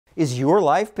Is your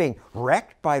life being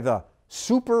wrecked by the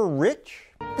super rich?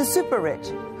 The super rich.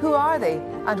 Who are they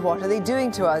and what are they doing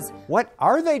to us? What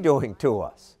are they doing to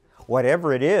us?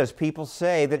 Whatever it is, people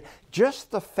say that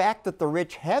just the fact that the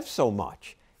rich have so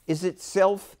much is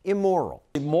itself immoral.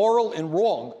 Immoral and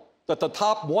wrong that the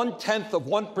top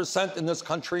 0.1% in this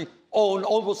country own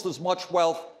almost as much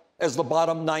wealth as the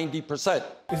bottom 90%.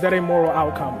 Is that a moral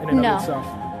outcome in and of itself?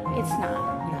 No, it's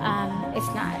not. It's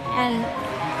not. And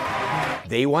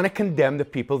they want to condemn the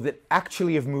people that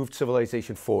actually have moved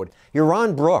civilization forward.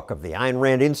 Yaron Brook of the Ayn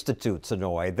Rand Institute's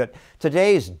annoyed that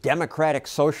today's democratic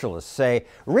socialists say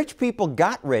rich people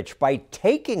got rich by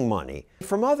taking money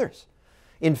from others.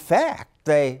 In fact,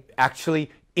 they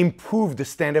actually improved the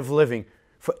standard of living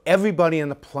for everybody on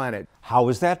the planet. How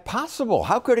is that possible?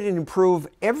 How could it improve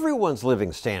everyone's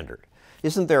living standard?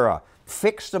 Isn't there a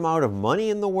fixed amount of money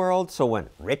in the world, so when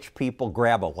rich people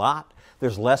grab a lot,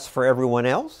 there's less for everyone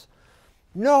else?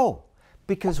 No,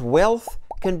 because wealth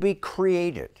can be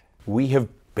created. We have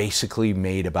basically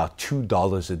made about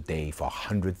 $2 a day for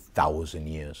 100,000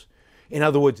 years. In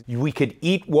other words, we could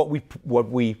eat what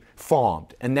we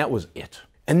farmed, and that was it.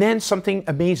 And then something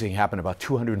amazing happened about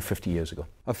 250 years ago.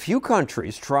 A few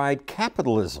countries tried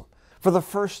capitalism. For the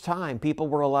first time, people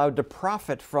were allowed to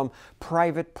profit from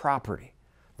private property.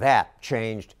 That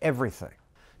changed everything.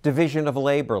 Division of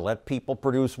labor let people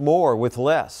produce more with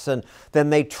less, and then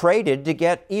they traded to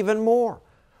get even more.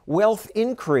 Wealth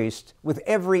increased with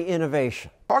every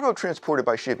innovation. Cargo transported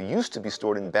by ship used to be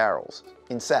stored in barrels,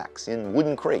 in sacks, in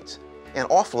wooden crates, and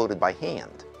offloaded by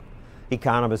hand.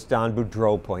 Economist Don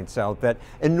Boudreau points out that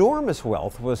enormous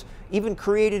wealth was even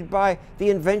created by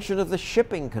the invention of the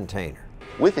shipping container.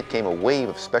 With it came a wave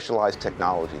of specialized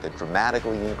technology that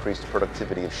dramatically increased the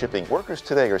productivity of shipping. Workers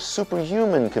today are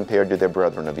superhuman compared to their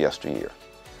brethren of yesteryear.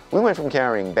 We went from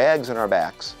carrying bags on our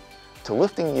backs to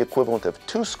lifting the equivalent of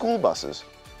 2 school buses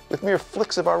with mere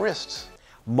flicks of our wrists.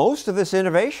 Most of this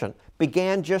innovation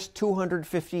began just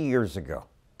 250 years ago.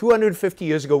 250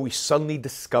 years ago, we suddenly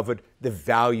discovered the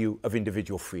value of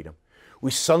individual freedom.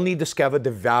 We suddenly discovered the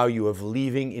value of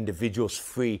leaving individuals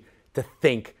free to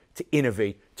think, to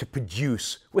innovate, to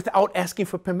produce without asking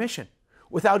for permission,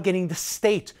 without getting the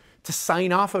state to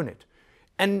sign off on it.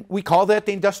 And we call that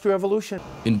the Industrial Revolution.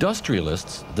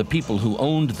 Industrialists, the people who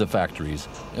owned the factories,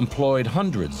 employed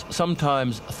hundreds,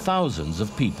 sometimes thousands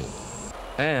of people.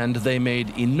 And they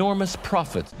made enormous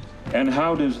profits. And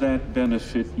how does that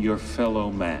benefit your fellow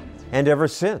man? And ever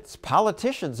since,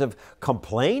 politicians have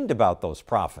complained about those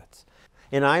profits.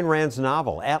 In Ayn Rand's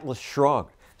novel, Atlas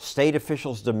Shrugged, state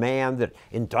officials demand that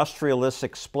industrialists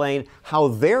explain how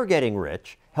their getting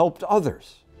rich helped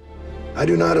others. I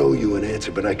do not owe you an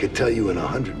answer, but I could tell you in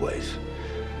 100 ways.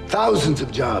 Thousands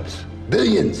of jobs,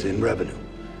 billions in revenue,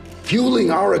 fueling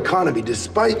our economy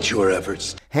despite your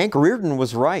efforts. Hank Rearden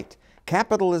was right.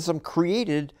 Capitalism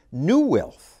created new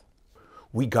wealth.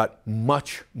 We got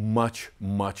much, much,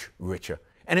 much richer.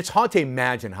 And it's hard to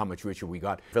imagine how much richer we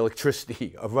got. Of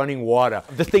electricity, of running water,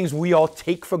 the things we all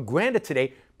take for granted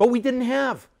today, but we didn't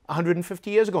have 150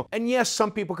 years ago. And yes,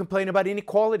 some people complain about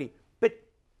inequality, but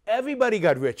everybody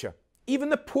got richer. Even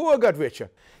the poor got richer.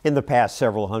 In the past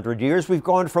several hundred years, we've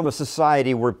gone from a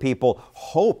society where people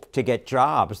hoped to get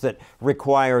jobs that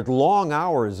required long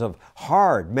hours of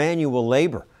hard manual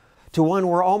labor to one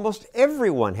where almost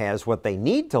everyone has what they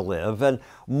need to live, and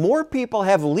more people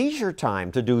have leisure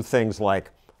time to do things like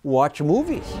watch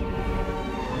movies.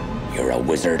 You're a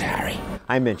wizard, Harry.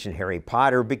 I mention Harry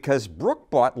Potter because Brook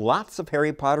bought lots of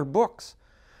Harry Potter books,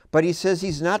 but he says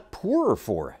he's not poorer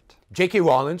for it. J.K.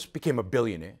 Rowling became a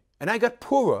billionaire, and I got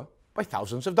poorer by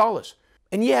thousands of dollars.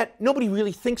 And yet, nobody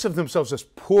really thinks of themselves as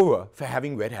poorer for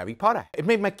having read Harry Potter. It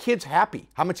made my kids happy.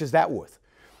 How much is that worth?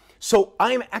 So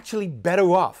I'm actually better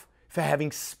off for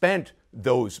having spent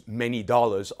those many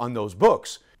dollars on those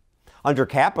books. Under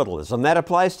capitalism, that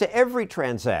applies to every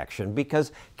transaction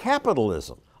because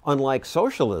capitalism, unlike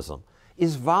socialism,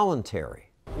 is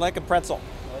voluntary. Like a pretzel.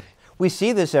 We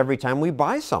see this every time we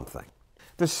buy something.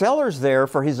 The seller's there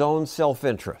for his own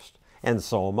self-interest, and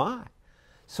so am I.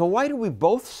 So why do we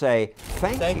both say,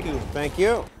 thank you? Thank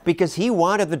you. Because he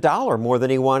wanted the dollar more than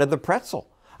he wanted the pretzel.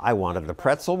 I wanted the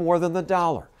pretzel more than the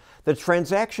dollar. The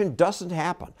transaction doesn't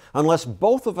happen unless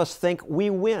both of us think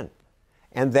we win.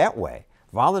 And that way,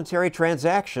 voluntary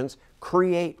transactions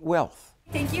create wealth.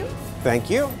 thank you. Thank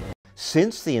you.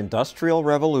 Since the Industrial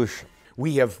Revolution,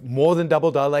 we have more than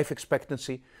doubled our life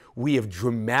expectancy. We have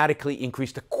dramatically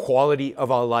increased the quality of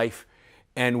our life,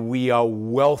 and we are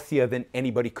wealthier than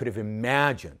anybody could have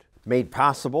imagined. Made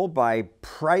possible by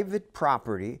private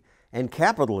property and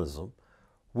capitalism,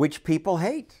 which people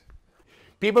hate.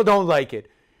 People don't like it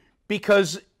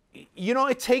because you know,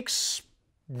 it takes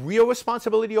real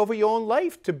responsibility over your own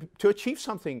life to achieve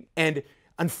something. And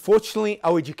unfortunately,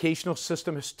 our educational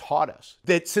system has taught us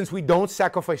that since we don't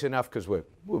sacrifice enough, because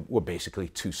we're basically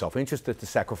too self-interested to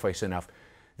sacrifice enough,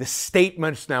 the state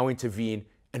must now intervene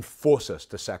and force us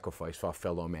to sacrifice for our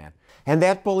fellow man. And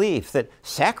that belief that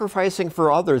sacrificing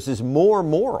for others is more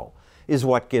moral is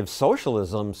what gives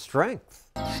socialism strength.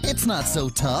 It's not so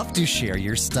tough to share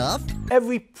your stuff.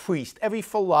 Every priest, every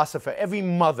philosopher, every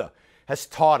mother has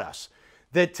taught us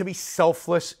that to be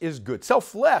selfless is good.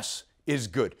 Selfless is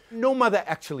good. No mother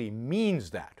actually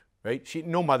means that, right?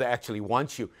 No mother actually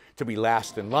wants you to be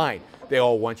last in line. They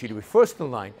all want you to be first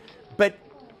in line. But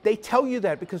they tell you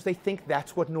that because they think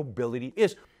that's what nobility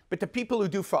is. But the people who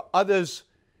do for others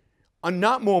are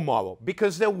not more moral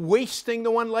because they're wasting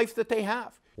the one life that they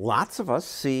have. Lots of us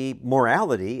see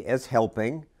morality as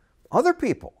helping other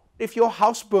people. If your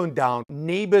house burned down,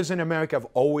 neighbors in America have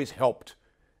always helped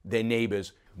their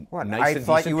neighbors. What? Nice I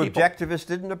thought you objectivists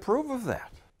didn't approve of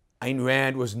that. Ayn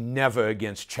Rand was never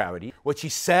against charity. What she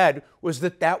said was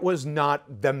that that was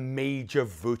not the major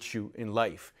virtue in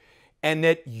life, and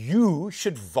that you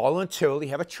should voluntarily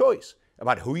have a choice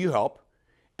about who you help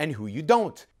and who you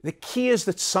don't. The key is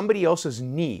that somebody else's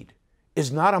need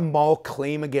is not a moral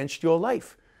claim against your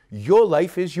life. Your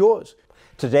life is yours.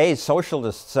 Today's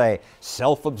socialists say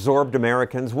self-absorbed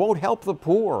Americans won't help the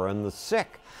poor and the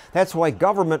sick. That's why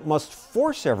government must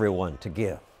force everyone to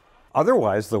give.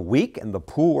 Otherwise, the weak and the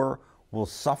poor will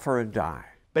suffer and die.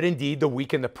 But indeed, the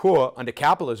weak and the poor under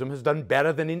capitalism has done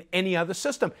better than in any other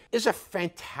system. It's a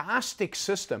fantastic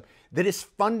system that is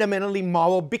fundamentally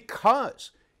moral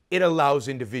because it allows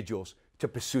individuals to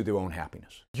pursue their own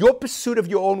happiness. Your pursuit of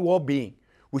your own well-being,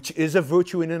 which is a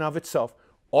virtue in and of itself,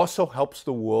 also helps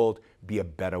the world be a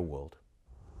better world.